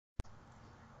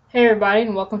Hey everybody,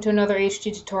 and welcome to another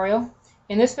HT tutorial.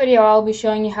 In this video I'll be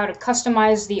showing you how to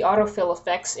customize the autofill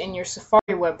effects in your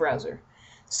Safari web browser.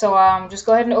 So just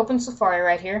go ahead and open Safari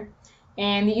right here,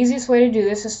 and the easiest way to do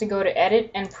this is to go to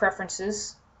Edit and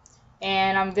Preferences,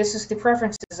 and this is the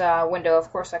Preferences window, of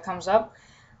course, that comes up.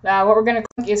 What we're going to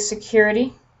click is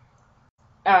Security.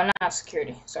 Not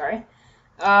Security, sorry.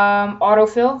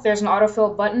 Autofill. There's an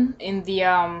autofill button in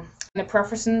the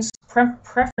Preferences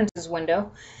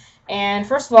window. And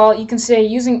first of all, you can say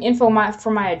using info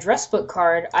for my address book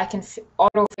card, I can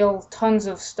autofill tons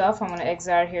of stuff. I'm going to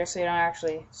exit out here so you don't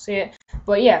actually see it.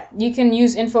 But yeah, you can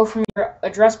use info from your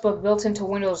address book built into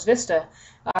Windows Vista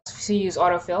to use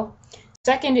autofill.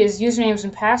 Second is usernames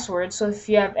and passwords. So if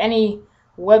you have any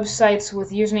websites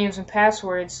with usernames and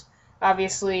passwords,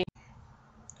 obviously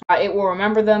it will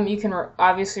remember them. You can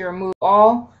obviously remove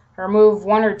remove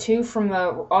one or two from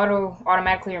the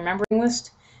automatically remembering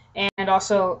list. And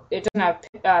also, it doesn't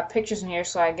have pictures in here,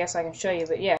 so I guess I can show you.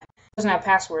 But yeah, it doesn't have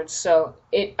passwords, so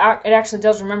it actually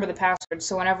does remember the password.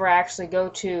 So whenever I actually go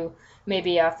to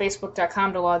maybe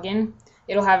Facebook.com to log in,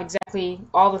 it'll have exactly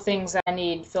all the things that I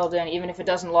need filled in, even if it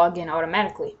doesn't log in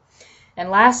automatically. And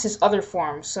last is other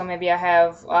forms. So maybe I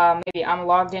have maybe I'm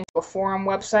logged into a forum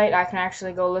website. I can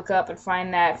actually go look up and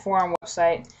find that forum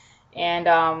website, and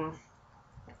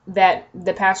that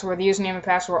the username and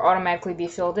password will automatically be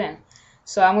filled in.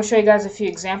 So I'm going to show you guys a few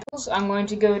examples. I'm going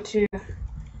to go to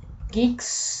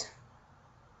geeks.pro.com.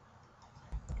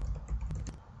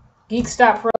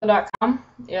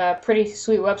 Pretty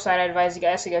sweet website. I advise you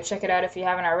guys to go check it out if you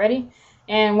haven't already.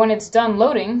 And when it's done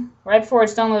loading, right before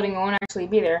it's done loading, it won't actually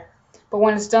be there. But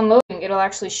when it's done loading, it'll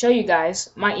actually show you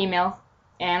guys my email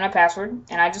and my password.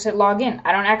 And I just hit login.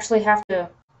 I don't actually have to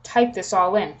type this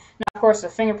all in. Now, of course, the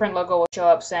fingerprint logo will show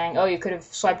up saying, oh, you could have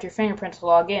swiped your fingerprint to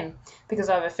log in because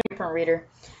I have a fingerprint reader.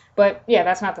 But yeah,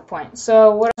 that's not the point.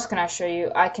 So what else can I show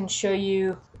you? I can show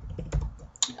you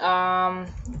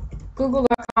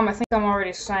Google.com. I think I'm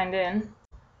already signed in.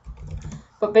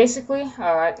 But basically,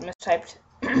 I mistyped.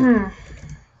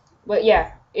 But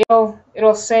yeah,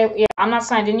 it'll say, yeah, I'm not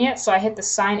signed in yet, so I hit the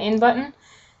sign in button,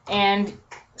 and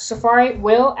Safari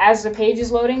will, as the page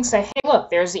is loading, say, hey,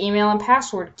 look, there's the email and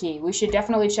password key. We should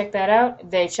definitely check that out.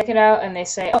 They check it out, and they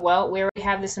say, oh, well, we already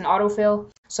have this in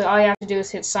autofill, so all you have to do is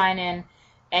hit sign in,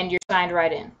 and you're signed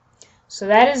right in. So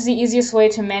that is the easiest way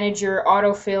to manage your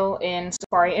autofill in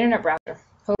Safari Internet Browser.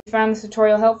 Hope you found this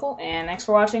tutorial helpful, and thanks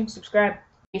for watching. Subscribe.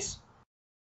 Peace.